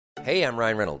Hey, I'm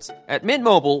Ryan Reynolds. At Mint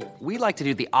Mobile, we like to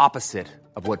do the opposite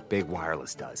of what Big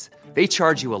Wireless does. They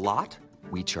charge you a lot,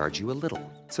 we charge you a little.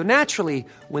 So naturally,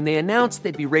 when they announced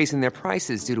they'd be raising their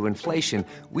prices due to inflation,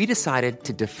 we decided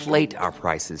to deflate our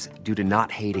prices due to not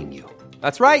hating you.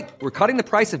 That's right. We're cutting the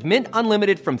price of Mint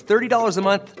Unlimited from $30 a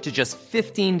month to just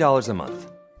 $15 a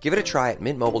month. Give it a try at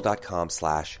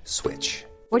mintmobile.com/switch.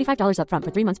 $45 up front for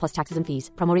 3 months plus taxes and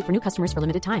fees. Promo rate for new customers for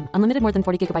limited time. Unlimited more than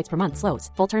 40 gigabytes per month. Slows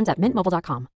full terms at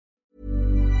mintmobile.com.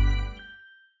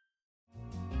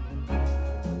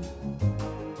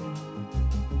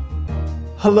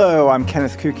 Hello, I'm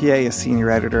Kenneth Cukier, a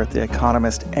senior editor at The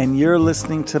Economist, and you're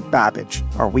listening to Babbage,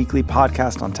 our weekly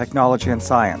podcast on technology and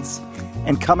science.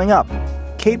 And coming up,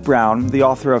 Kate Brown, the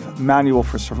author of Manual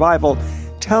for Survival,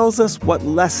 tells us what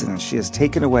lessons she has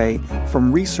taken away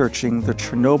from researching the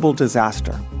Chernobyl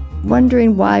disaster.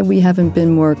 Wondering why we haven't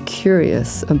been more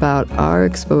curious about our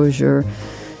exposure.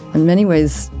 In many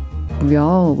ways, we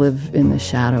all live in the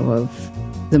shadow of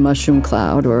the mushroom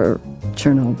cloud or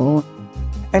Chernobyl.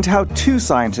 And how two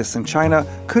scientists in China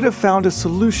could have found a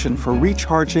solution for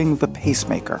recharging the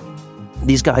pacemaker.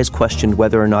 These guys questioned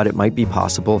whether or not it might be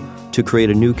possible to create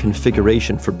a new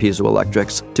configuration for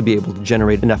piezoelectrics to be able to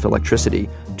generate enough electricity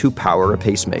to power a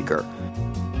pacemaker.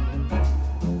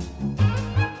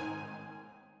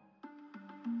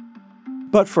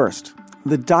 But first,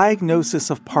 the diagnosis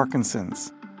of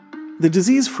Parkinson's. The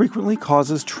disease frequently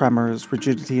causes tremors,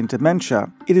 rigidity, and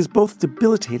dementia. It is both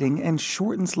debilitating and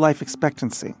shortens life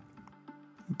expectancy.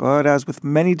 But as with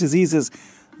many diseases,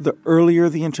 the earlier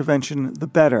the intervention, the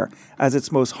better, as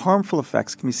its most harmful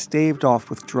effects can be staved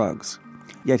off with drugs.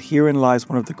 Yet herein lies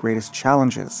one of the greatest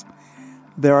challenges.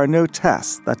 There are no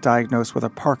tests that diagnose whether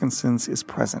Parkinson's is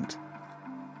present.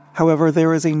 However,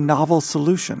 there is a novel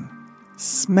solution: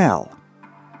 smell.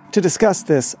 To discuss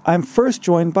this, I'm first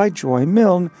joined by Joy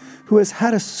Milne, who has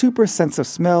had a super sense of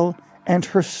smell, and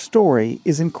her story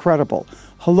is incredible.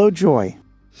 Hello, Joy.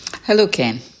 Hello,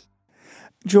 Ken.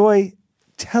 Joy,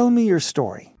 tell me your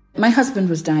story. My husband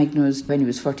was diagnosed when he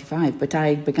was 45, but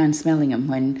I began smelling him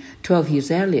when 12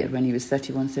 years earlier, when he was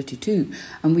 31, 32.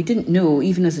 And we didn't know,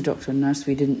 even as a doctor and nurse,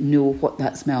 we didn't know what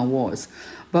that smell was.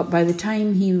 But by the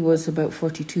time he was about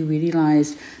 42, we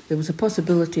realised there was a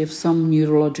possibility of some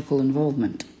neurological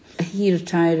involvement. He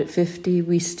retired at 50.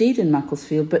 We stayed in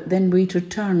Macclesfield, but then we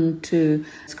returned to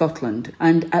Scotland.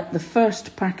 And at the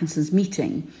first Parkinson's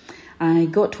meeting, I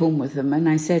got home with him and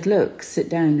I said, look, sit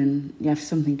down and you have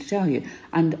something to tell you.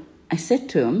 And I said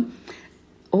to him,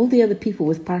 all the other people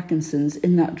with Parkinson's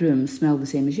in that room smell the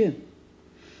same as you.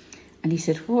 And he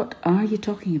said, what are you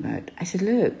talking about? I said,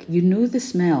 look, you know the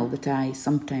smell that I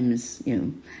sometimes,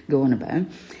 go on about.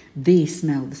 They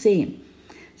smell the same.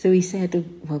 So he said,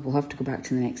 well, we'll have to go back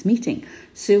to the next meeting.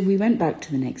 So we went back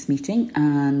to the next meeting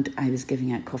and I was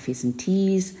giving out coffees and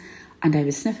teas and I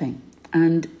was sniffing.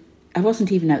 And I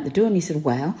wasn't even out the door and he said,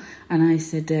 well, and I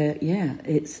said, yeah,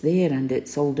 it's there and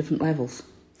it's all different levels.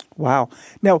 Wow.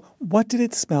 Now, what did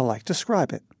it smell like?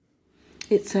 Describe it.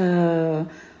 It's a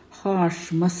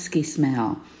harsh, musky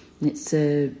smell. It's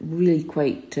a really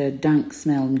quite dank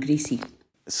smell and greasy.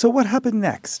 So what happened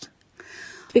next?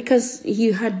 Because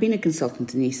he had been a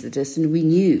consultant anaesthetist and we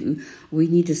knew we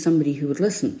needed somebody who would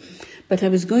listen. But I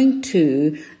was going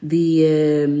to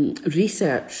the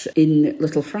research in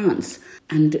Little France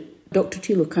and Dr.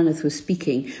 Thilo Kunneth was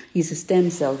speaking. He's a stem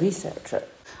cell researcher.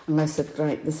 And I said,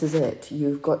 right, this is it.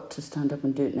 You've got to stand up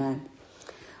and do it now.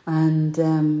 And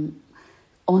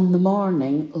on the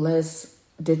morning, Les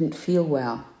didn't feel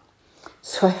well.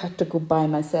 So I had to go by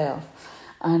myself.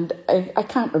 And I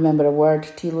can't remember a word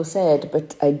Thilo said,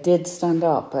 but I did stand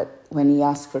up when he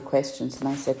asked for questions. And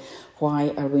I said,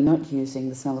 why are we not using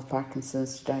the smell of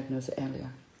Parkinson's to diagnose it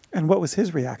earlier? And what was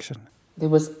his reaction? There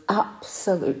was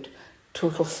absolute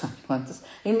total silence.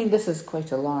 I mean, this is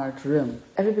quite a large room.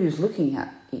 Everybody was looking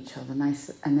at each other.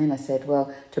 And then I said,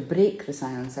 well, to break the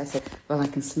silence, I said, well, I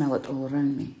can smell it all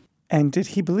around me. And did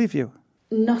he believe you?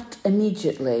 Not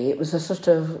immediately. It was a sort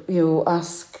of,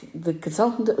 ask the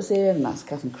consultant that was there and ask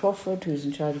Catherine Crawford, who's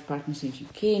in charge of Parkinson's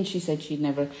UK, and she said she'd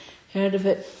never heard of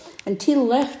it. And Teal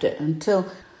left it until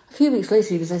a few weeks later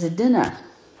he was at a dinner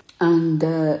and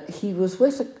he was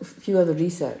with a few other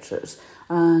researchers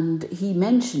and he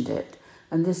mentioned it.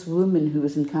 And this woman who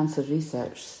was in cancer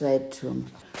research said to him,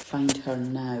 find her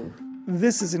now.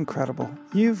 This is incredible.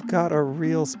 You've got a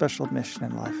real special mission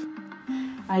in life.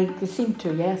 I seem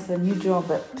to, yes. A new job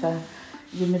at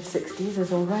your mid-60s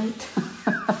is all right.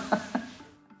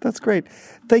 That's great.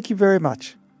 Thank you very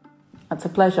much. That's a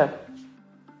pleasure.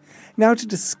 Now, to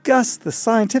discuss the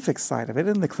scientific side of it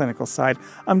and the clinical side,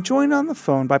 I'm joined on the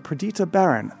phone by Pradita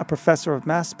Baran, a professor of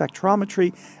mass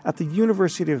spectrometry at the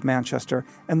University of Manchester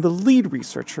and the lead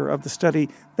researcher of the study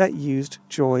that used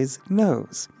Joy's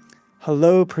nose.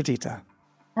 Hello, Pradita.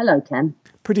 Hello, Ken.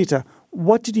 Pradita,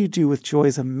 what did you do with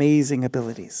Joy's amazing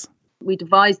abilities? We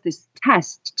devised this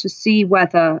test to see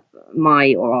whether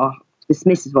my or our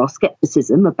dismissive of our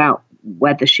skepticism about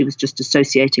whether she was just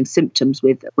associating symptoms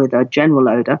with a general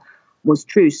odour was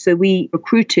true. So we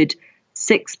recruited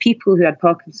 6 people who had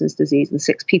Parkinson's disease and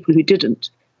 6 people who didn't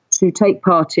to take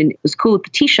part in, it was called the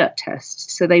T-shirt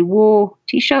test. So they wore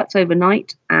T-shirts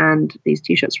overnight, and these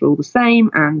T-shirts were all the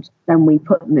same, and then we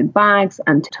put them in bags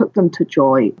and took them to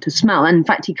Joy to smell. And in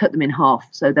fact, he cut them in half.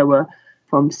 So there were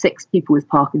from 6 people with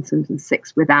Parkinson's and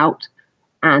 6 without,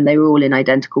 and they were all in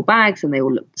identical bags and they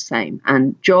all looked the same.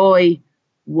 And Joy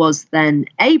was then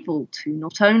able to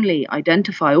not only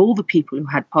identify all the people who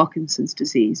had Parkinson's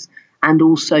disease and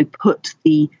also put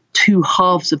the 2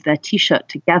 halves of their T-shirt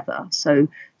together. So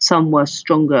some were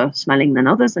stronger smelling than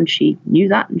others, and she knew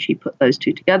that, and she put those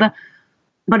 2 together.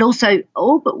 But also,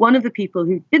 all but one of the people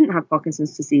who didn't have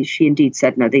Parkinson's disease, she indeed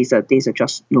said, no, these are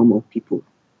just normal people.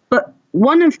 But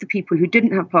one of the people who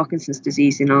didn't have Parkinson's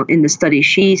disease in the study,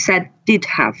 she said did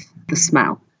have the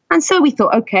smell. And so we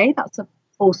thought, okay, that's a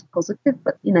false positive,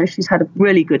 but, she's had a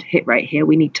really good hit rate here.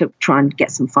 We need to try and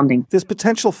get some funding. This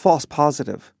potential false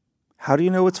positive, how do you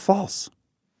know it's false?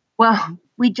 Well,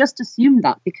 we just assumed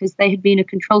that because they had been a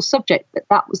control subject, but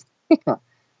that was the kicker.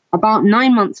 About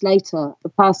 9 months later, the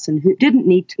person who didn't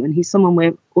need to, and he's someone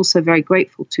we're also very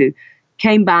grateful to,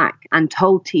 came back and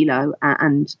told Thilo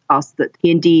and us that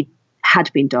he indeed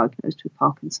had been diagnosed with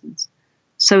Parkinson's.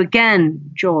 So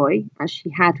again, Joy, as she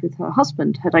had with her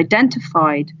husband, had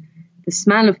identified the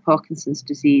smell of Parkinson's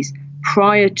disease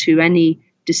prior to any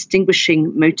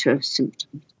distinguishing motor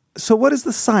symptoms. So what is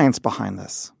the science behind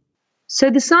this?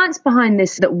 So the science behind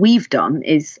this that we've done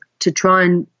is to try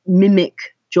and mimic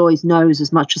Joy's nose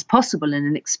as much as possible in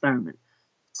an experiment.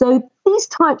 So these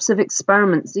types of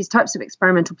experiments, these types of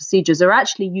experimental procedures are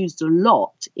actually used a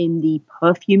lot in the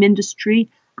perfume industry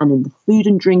and in the food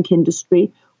and drink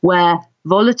industry, where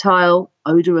volatile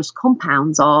odorous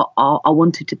compounds are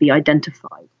wanted to be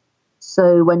identified.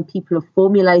 So when people are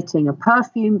formulating a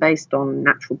perfume based on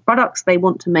natural products, they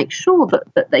want to make sure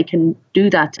that they can do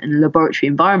that in a laboratory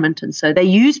environment. And so they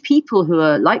use people who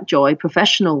are like Joy,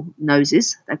 professional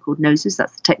noses, they're called noses,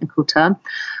 that's the technical term,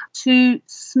 to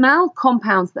smell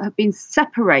compounds that have been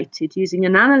separated using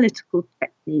an analytical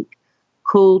technique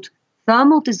called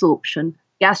thermal desorption,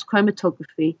 gas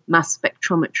chromatography, mass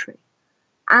spectrometry.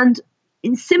 And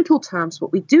in simple terms,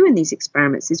 what we do in these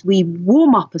experiments is we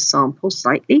warm up a sample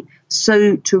slightly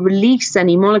so to release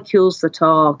any molecules that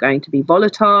are going to be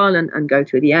volatile and go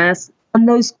through the air. And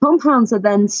those compounds are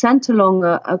then sent along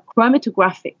a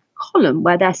chromatographic column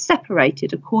where they're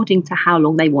separated according to how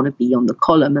long they want to be on the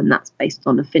column, and that's based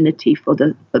on affinity for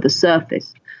the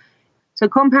surface. So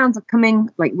compounds are coming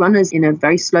like runners in a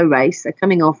very slow race. They're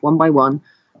coming off one by one.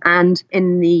 And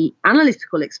in the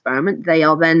analytical experiment, they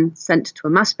are then sent to a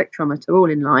mass spectrometer all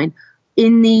in line.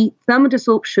 In the thermal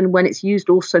desorption, when it's used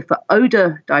also for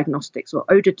odor diagnostics or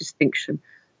odor distinction,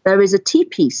 there is a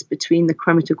T-piece between the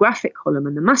chromatographic column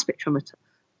and the mass spectrometer,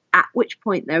 at which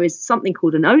point there is something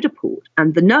called an odor port.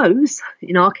 And the nose,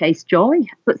 in our case, Joy,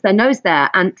 puts their nose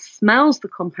there and smells the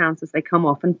compounds as they come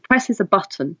off and presses a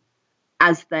button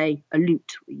as they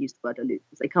elute. We use the word elute,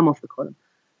 as they come off the column.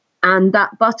 And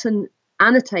that button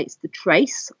annotates the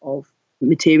trace of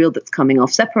material that's coming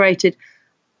off separated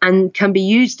and can be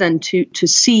used then to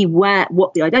see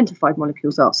what the identified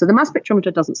molecules are. So the mass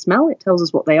spectrometer doesn't smell, it tells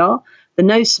us what they are. The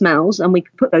nose smells, and we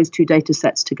can put those 2 data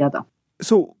sets together.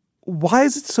 So why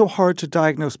is it so hard to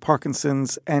diagnose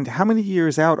Parkinson's, and how many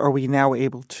years out are we now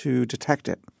able to detect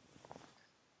it?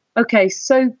 Okay,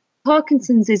 so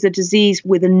Parkinson's is a disease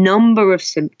with a number of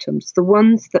symptoms. The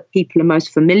ones that people are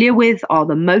most familiar with are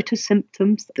the motor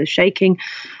symptoms, the shaking,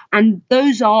 and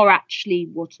those are actually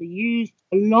what are used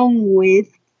along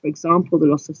with, for example, the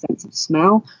loss of sense of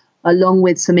smell, along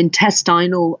with some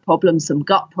intestinal problems, some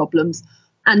gut problems,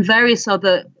 and various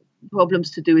other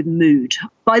problems to do with mood.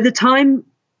 By the time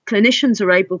clinicians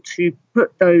are able to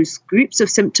put those groups of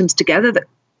symptoms together that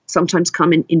sometimes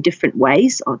come in different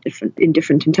ways, or in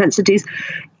different intensities,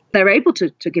 they're able to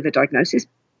give a diagnosis.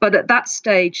 But at that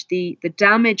stage, the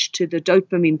damage to the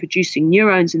dopamine-producing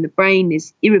neurons in the brain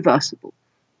is irreversible.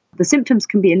 The symptoms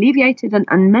can be alleviated,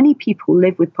 and many people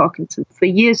live with Parkinson's for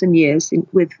years and years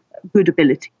with good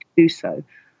ability to do so.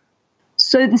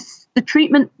 So the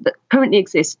treatment that currently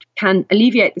exists can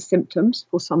alleviate the symptoms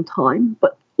for some time,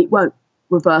 but it won't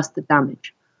reverse the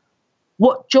damage.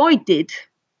 What Joy did,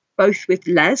 both with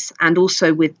Les and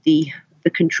also with the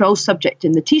control subject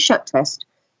in the T-shirt test,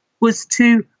 was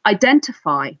to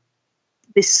identify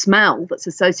this smell that's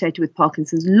associated with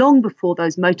Parkinson's long before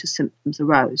those motor symptoms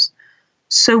arose.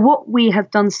 So what we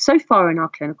have done so far in our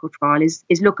clinical trial is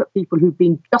look at people who've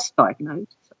been just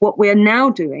diagnosed. What we are now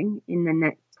doing in the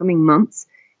next coming months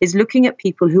is looking at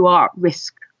people who are at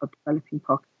risk of developing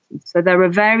Parkinson's. So there are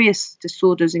various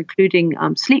disorders, including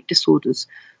sleep disorders,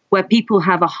 where people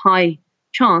have a high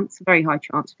chance, a very high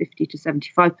chance, 50 to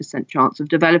 75% chance of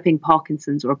developing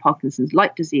Parkinson's or a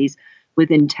Parkinson's-like disease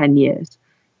within 10 years.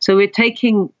 So we're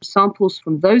taking samples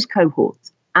from those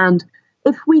cohorts, and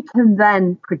if we can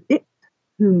then predict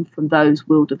whom from those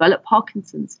will develop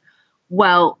Parkinson's,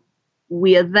 well,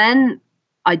 we are then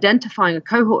identifying a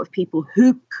cohort of people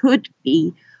who could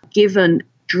be given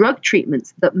drug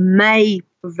treatments that may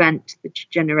prevent the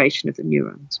degeneration of the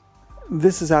neurons.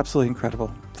 This is absolutely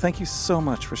incredible. Thank you so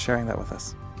much for sharing that with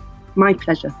us. My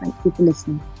pleasure. Thank you for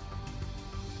listening.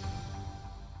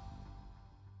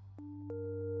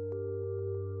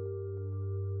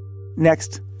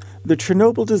 Next, the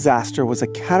Chernobyl disaster was a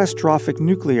catastrophic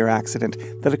nuclear accident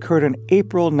that occurred in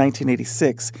April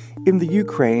 1986 in the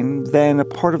Ukraine, then a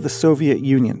part of the Soviet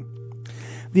Union.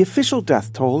 The official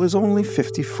death toll is only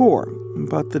 54,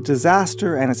 but the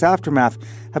disaster and its aftermath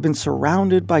have been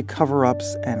surrounded by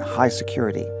cover-ups and high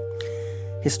security.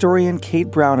 Historian Kate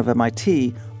Brown of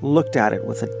MIT looked at it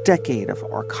with a decade of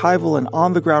archival and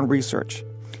on-the-ground research,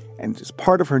 and is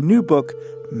part of her new book,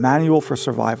 Manual for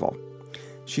Survival.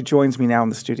 She joins me now in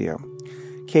the studio.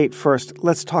 Kate, first,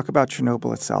 let's talk about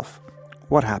Chernobyl itself.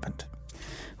 What happened?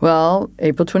 Well,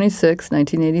 April 26,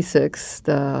 1986,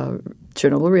 the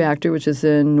Chernobyl reactor, which is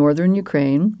in northern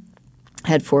Ukraine,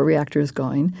 had 4 reactors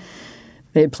going.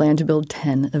 They had planned to build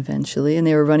 10 eventually, and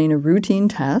they were running a routine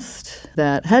test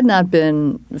that had not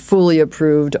been fully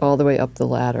approved all the way up the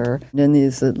ladder. And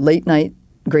there's a late-night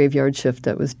graveyard shift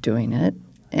that was doing it.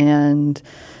 And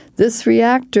this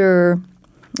reactor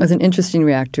was an interesting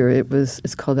reactor.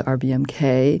 It's called the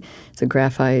RBMK. It's a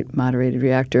graphite moderated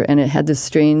reactor, and it had this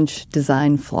strange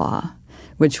design flaw,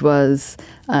 which was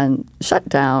on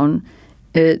shutdown,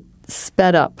 it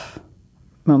sped up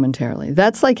momentarily.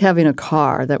 That's like having a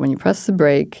car that when you press the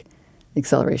brake, the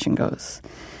acceleration goes.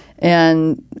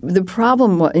 And the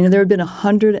problem was, there had been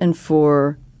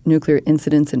 104 nuclear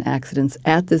incidents and accidents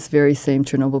at this very same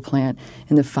Chernobyl plant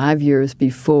in the 5 years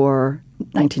before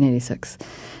 1986.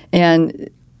 And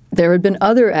there had been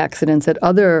other accidents at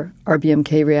other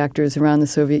RBMK reactors around the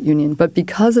Soviet Union, but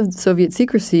because of Soviet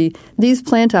secrecy, these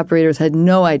plant operators had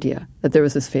no idea that there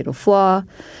was this fatal flaw.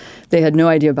 They had no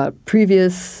idea about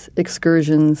previous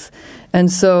excursions. And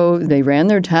so they ran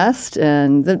their test,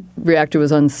 and the reactor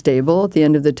was unstable at the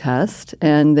end of the test,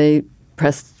 and they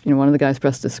pressed, one of the guys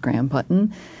pressed the scram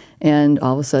button, and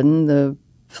all of a sudden the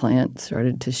plant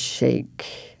started to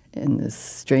shake in this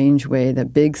strange way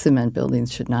that big cement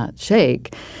buildings should not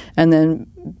shake. And then,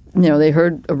 they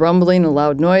heard a rumbling, a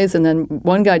loud noise, and then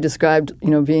one guy described,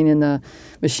 being in the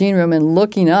machine room and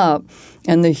looking up,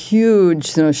 and the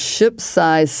huge,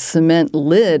 ship-sized cement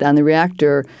lid on the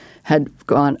reactor had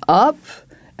gone up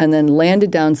and then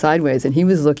landed down sideways, and he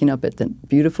was looking up at the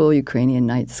beautiful Ukrainian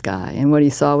night sky, and what he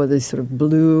saw was this sort of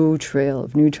blue trail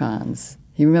of neutrons.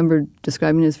 He remembered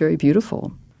describing it as very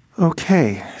beautiful.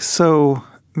 Okay, so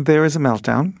there is a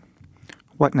meltdown.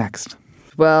 What next?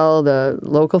 Well, the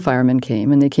local firemen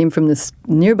came, and they came from this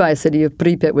nearby city of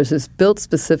Pripyat, which is built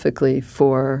specifically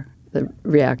for the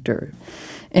reactor.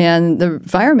 And the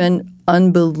firemen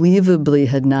unbelievably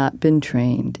had not been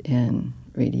trained in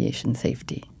radiation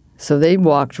safety. So they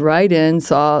walked right in,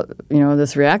 saw,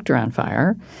 this reactor on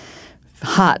fire,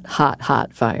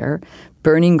 hot fire,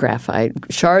 burning graphite,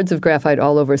 shards of graphite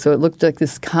all over. So it looked like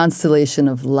this constellation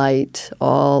of light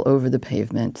all over the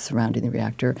pavement surrounding the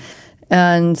reactor.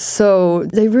 And so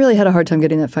they really had a hard time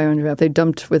getting that fire under wrap. They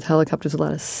dumped with helicopters a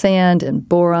lot of sand and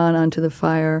boron onto the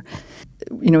fire.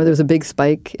 There was a big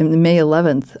spike. In May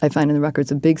 11th, I find in the records,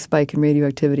 a big spike in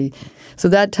radioactivity. So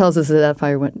that tells us that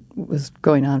fire was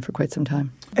going on for quite some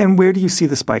time. And where do you see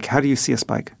the spike? How do you see a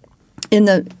spike? In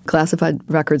the classified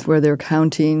records where they're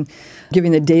giving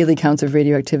the daily counts of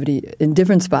radioactivity in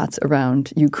different spots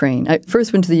around Ukraine. I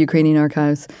first went to the Ukrainian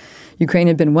archives. Ukraine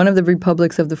had been one of the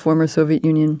republics of the former Soviet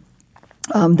Union.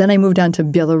 Then I moved on to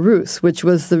Belarus, which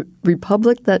was the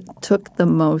republic that took the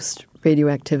most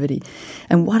radioactivity.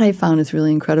 And what I found is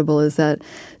really incredible is that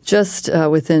just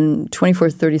within 24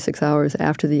 to 36 hours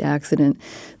after the accident,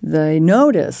 they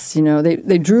noticed,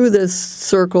 they drew this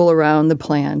circle around the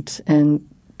plant and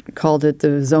called it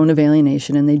the zone of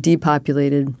alienation, and they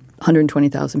depopulated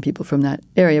 120,000 people from that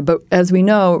area. But as we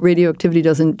know, radioactivity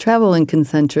doesn't travel in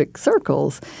concentric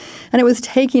circles. And it was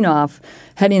taking off,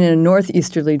 heading in a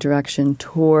northeasterly direction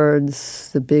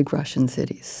towards the big Russian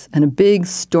cities. And a big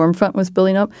storm front was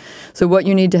building up. So what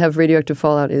you need to have radioactive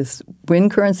fallout is wind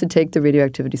currents to take the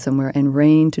radioactivity somewhere and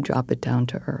rain to drop it down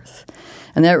to Earth.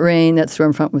 And that rain, that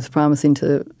storm front was promising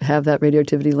to have that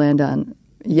radioactivity land on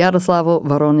Yaroslavl,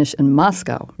 Voronezh, and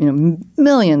Moscow,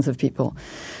 millions of people.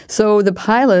 So the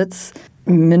pilots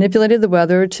manipulated the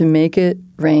weather to make it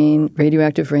rain,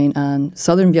 radioactive rain, on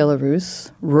southern Belarus,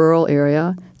 rural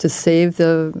area, to save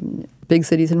the big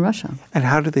cities in Russia. And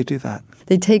how do they do that?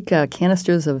 They take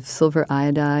canisters of silver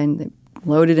iodine, they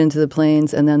load it into the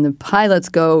planes, and then the pilots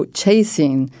go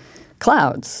chasing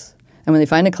clouds. And when they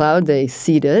find a cloud, they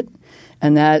seed it,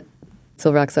 and that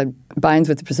silver oxide binds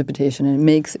with the precipitation, and it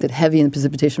makes it heavy, and the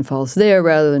precipitation falls there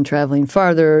rather than traveling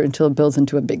farther until it builds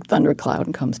into a big thundercloud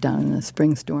and comes down in a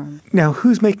spring storm. Now,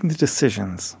 who's making the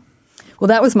decisions? Well,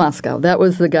 that was Moscow. That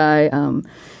was the guy,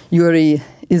 Yuri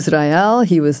Israel.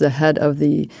 He was the head of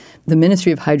the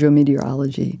Ministry of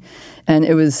Hydrometeorology. And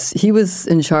he was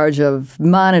in charge of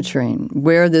monitoring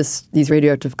where these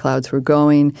radioactive clouds were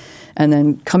going and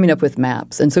then coming up with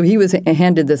maps. And so he was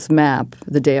handed this map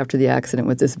the day after the accident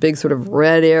with this big sort of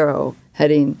red arrow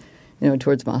heading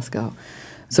towards Moscow.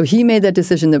 So he made that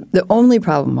decision. The only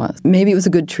problem was maybe it was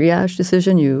a good triage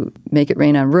decision. You make it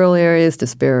rain on rural areas to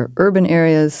spare urban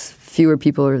areas. Fewer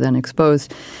people are then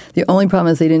exposed. The only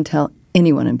problem is they didn't tell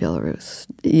anyone in Belarus,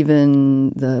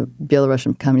 even the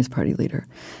Belarusian Communist Party leader,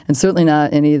 and certainly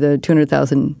not any of the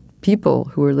 200,000 people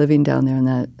who were living down there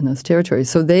in those territories.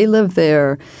 So they lived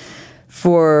there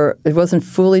it wasn't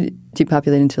fully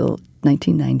depopulated until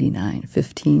 1999,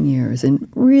 15 years, in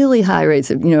really high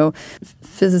rates.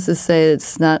 Physicists say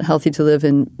it's not healthy to live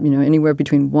in, anywhere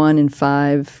between 1 and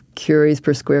 5 curies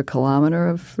per square kilometer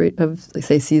of say,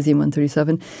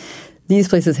 cesium-137. These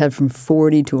places had from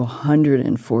 40 to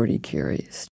 140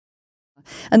 curies.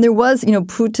 And there was,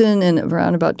 Putin in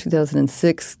around about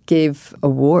 2006 gave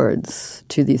awards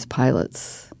to these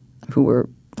pilots who were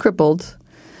crippled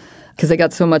because they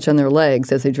got so much on their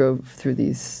legs as they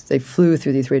flew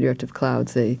through these radioactive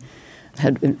clouds. They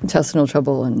had intestinal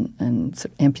trouble and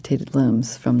sort of amputated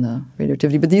limbs from the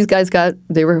radioactivity. But these guys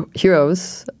they were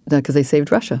heroes because they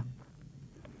saved Russia.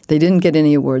 They didn't get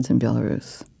any awards in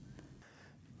Belarus.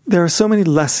 There are so many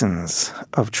lessons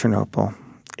of Chernobyl.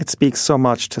 It speaks so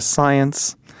much to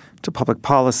science, to public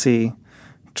policy,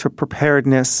 to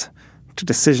preparedness, to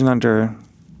decision under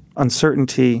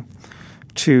uncertainty,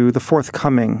 to the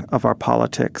forthcoming of our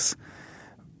politics.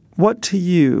 What to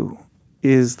you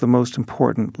is the most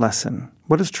important lesson?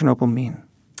 What does Chernobyl mean?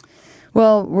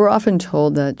 Well, we're often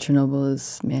told that Chernobyl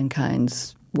is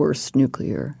mankind's worst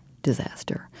nuclear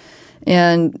disaster.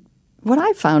 And what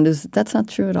I found is that's not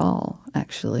true at all,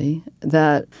 actually,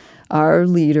 that our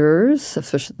leaders,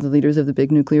 especially the leaders of the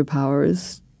big nuclear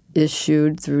powers,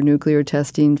 issued through nuclear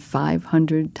testing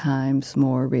 500 times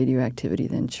more radioactivity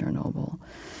than Chernobyl.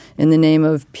 In the name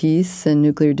of peace and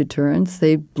nuclear deterrence,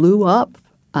 they blew up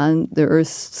on the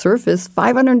Earth's surface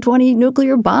 520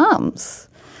 nuclear bombs.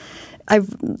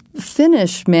 I've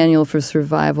finished Manual for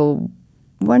Survival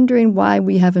wondering why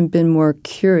we haven't been more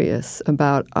curious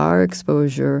about our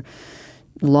exposure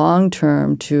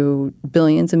long-term to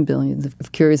billions and billions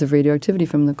of curies of radioactivity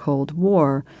from the Cold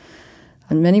War.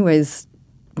 In many ways,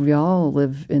 we all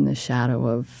live in the shadow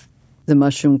of the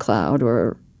mushroom cloud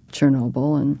or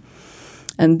Chernobyl,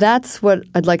 and that's what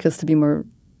I'd like us to be more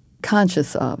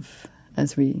conscious of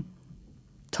as we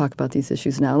talk about these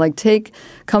issues now. Like take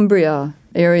Cumbria,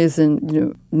 areas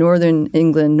in northern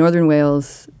England, northern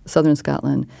Wales, southern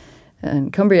Scotland,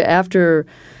 and Cumbria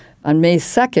on May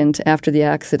 2nd, after the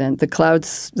accident,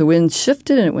 the wind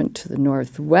shifted and it went to the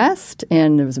northwest,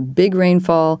 and there was a big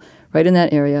rainfall right in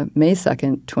that area. May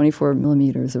 2nd, 24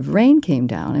 millimeters of rain came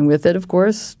down, and with it, of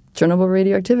course, Chernobyl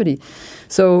radioactivity.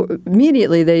 So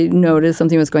immediately they noticed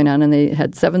something was going on, and they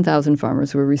had 7,000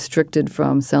 farmers who were restricted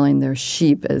from selling their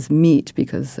sheep as meat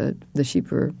because the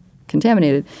sheep were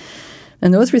contaminated.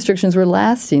 And those restrictions were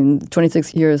lasting.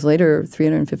 26 years later,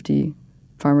 350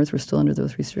 farmers were still under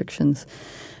those restrictions.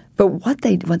 But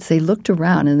once they looked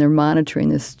around and they're monitoring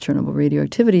this Chernobyl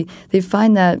radioactivity, they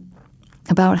find that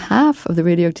about half of the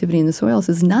radioactivity in the soils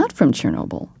is not from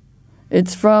Chernobyl.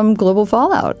 It's from global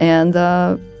fallout and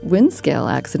the wind scale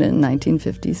accident in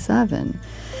 1957.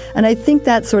 And I think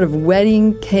that sort of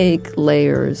wedding cake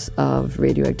layers of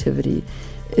radioactivity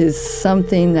is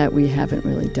something that we haven't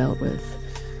really dealt with.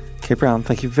 Kate Brown,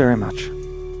 thank you very much.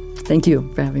 Thank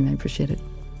you for having me. I appreciate it.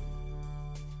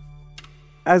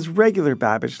 As regular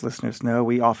Babbage listeners know,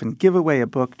 we often give away a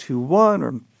book to one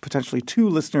or potentially two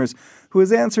listeners who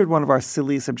has answered one of our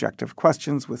silly subjective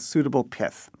questions with suitable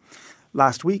pith.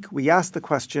 Last week, we asked the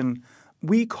question,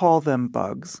 we call them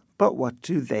bugs, but what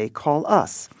do they call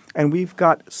us? And we've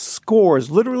got scores,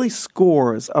 literally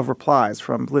scores of replies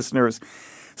from listeners.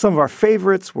 Some of our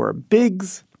favorites were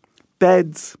bigs,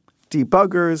 beds,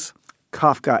 debuggers,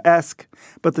 Kafkaesque,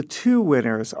 but the two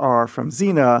winners are from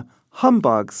Zena,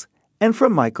 humbugs, and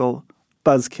from Michael,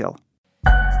 buzzkill.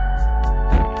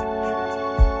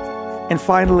 And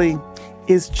finally,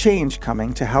 is change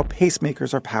coming to how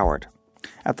pacemakers are powered?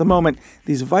 At the moment,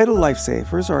 these vital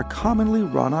lifesavers are commonly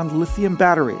run on lithium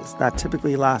batteries that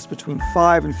typically last between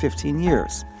 5 and 15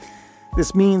 years.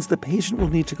 This means the patient will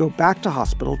need to go back to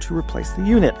hospital to replace the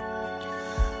unit.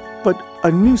 But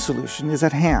a new solution is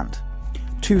at hand.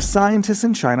 Two scientists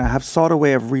in China have sought a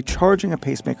way of recharging a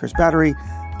pacemaker's battery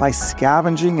by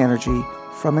scavenging energy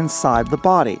from inside the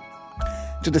body.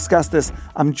 To discuss this,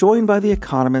 I'm joined by The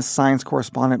Economist science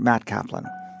correspondent Matt Kaplan.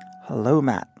 Hello,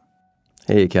 Matt.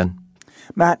 Hey, Ken.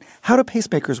 Matt, how do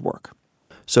pacemakers work?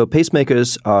 So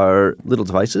pacemakers are little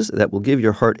devices that will give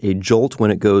your heart a jolt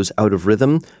when it goes out of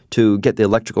rhythm to get the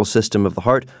electrical system of the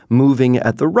heart moving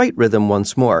at the right rhythm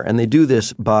once more. And they do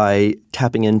this by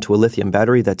tapping into a lithium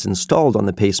battery that's installed on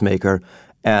the pacemaker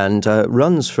and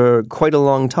runs for quite a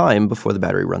long time before the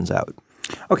battery runs out.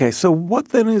 Okay, so what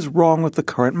then is wrong with the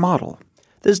current model?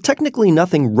 There's technically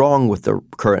nothing wrong with the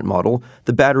current model.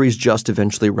 The batteries just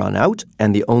eventually run out,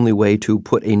 and the only way to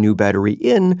put a new battery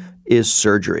in is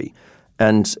surgery.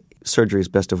 And surgery is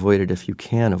best avoided if you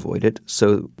can avoid it.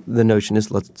 So the notion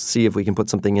is let's see if we can put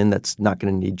something in that's not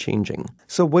going to need changing.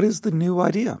 So what is the new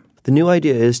idea? The new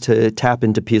idea is to tap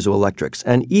into piezoelectrics,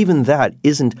 and even that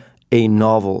isn't a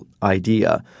novel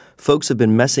idea. Folks have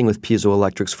been messing with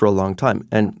piezoelectrics for a long time.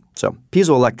 And so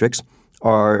piezoelectrics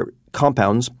are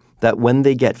compounds that when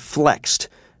they get flexed,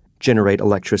 generate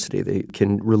electricity. They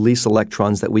can release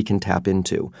electrons that we can tap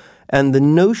into. And the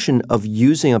notion of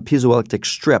using a piezoelectric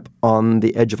strip on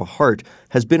the edge of a heart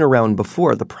has been around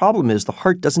before. The problem is the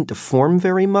heart doesn't deform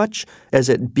very much as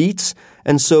it beats,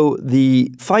 and so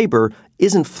the fiber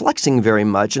isn't flexing very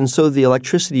much, and so the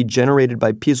electricity generated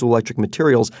by piezoelectric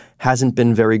materials hasn't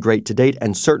been very great to date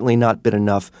and certainly not been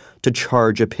enough to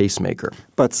charge a pacemaker.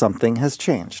 But something has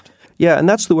changed. Yeah, and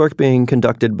that's the work being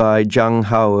conducted by Zhang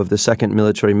Hao of the Second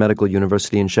Military Medical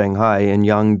University in Shanghai and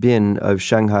Yang Bin of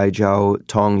Shanghai Jiao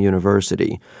Tong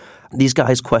University. These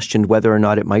guys questioned whether or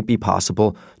not it might be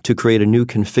possible to create a new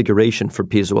configuration for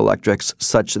piezoelectrics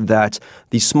such that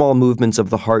the small movements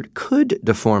of the heart could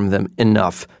deform them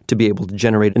enough to be able to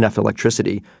generate enough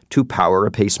electricity to power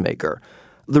a pacemaker.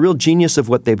 The real genius of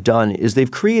what they've done is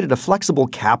they've created a flexible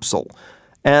capsule.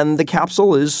 And the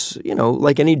capsule is,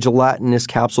 like any gelatinous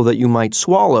capsule that you might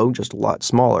swallow, just a lot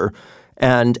smaller.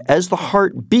 And as the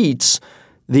heart beats,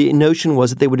 the notion was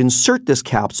that they would insert this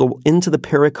capsule into the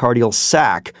pericardial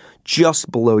sac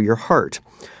just below your heart.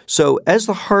 So as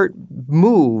the heart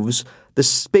moves, the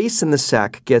space in the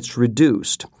sac gets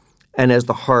reduced. And as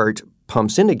the heart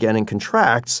pumps in again and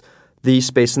contracts, the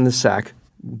space in the sac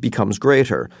becomes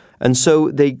greater. And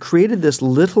so they created this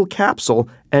little capsule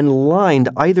and lined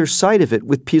either side of it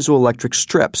with piezoelectric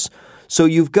strips. So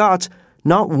you've got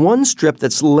not one strip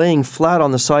that's laying flat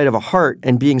on the side of a heart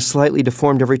and being slightly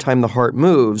deformed every time the heart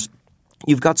moves.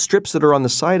 You've got strips that are on the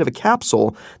side of a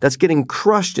capsule that's getting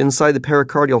crushed inside the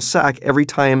pericardial sac every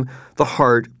time the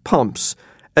heart pumps.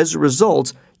 As a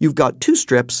result, you've got two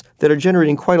strips that are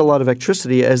generating quite a lot of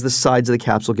electricity as the sides of the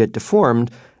capsule get deformed.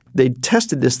 They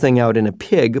tested this thing out in a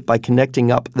pig by connecting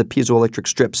up the piezoelectric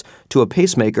strips to a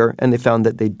pacemaker, and they found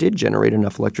that they did generate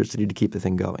enough electricity to keep the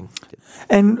thing going.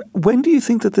 And when do you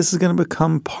think that this is going to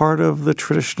become part of the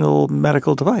traditional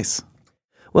medical device?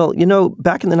 Well,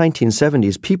 back in the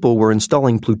 1970s, people were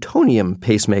installing plutonium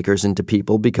pacemakers into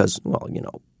people because,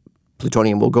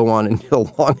 plutonium will go on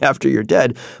until long after you're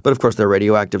dead, but of course they're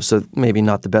radioactive, so maybe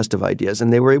not the best of ideas.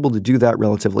 And they were able to do that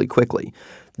relatively quickly.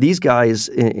 These guys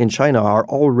in China are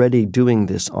already doing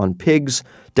this on pigs,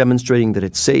 demonstrating that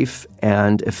it's safe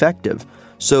and effective.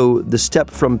 So the step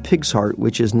from pig's heart,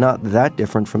 which is not that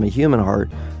different from a human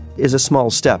heart, is a small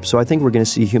step. So I think we're going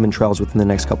to see human trials within the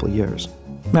next couple of years.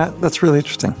 Matt, that's really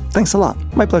interesting. Thanks a lot.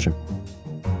 My pleasure.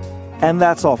 And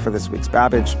that's all for this week's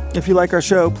Babbage. If you like our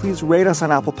show, please rate us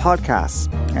on Apple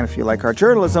Podcasts. And if you like our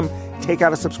journalism, take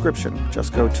out a subscription.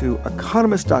 Just go to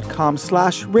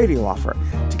economist.com/radio offer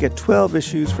to get 12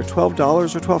 issues for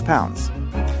 $12 or £12.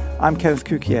 I'm Kenneth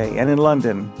Cukier, and in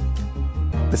London,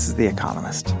 this is The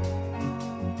Economist.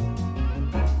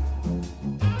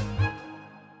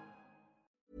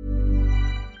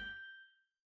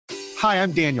 Hi,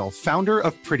 I'm Daniel, founder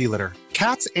of Pretty Litter.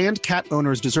 Cats and cat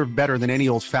owners deserve better than any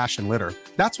old-fashioned litter.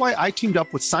 That's why I teamed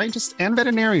up with scientists and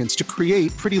veterinarians to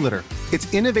create Pretty Litter.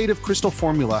 Its innovative crystal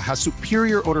formula has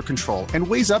superior odor control and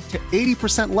weighs up to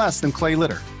 80% less than clay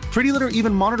litter. Pretty Litter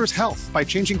even monitors health by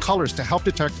changing colors to help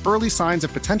detect early signs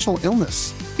of potential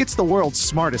illness. It's the world's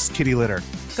smartest kitty litter.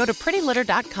 Go to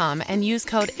prettylitter.com and use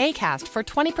code ACAST for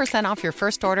 20% off your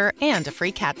first order and a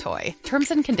free cat toy. Terms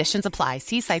and conditions apply.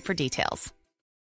 See site for details.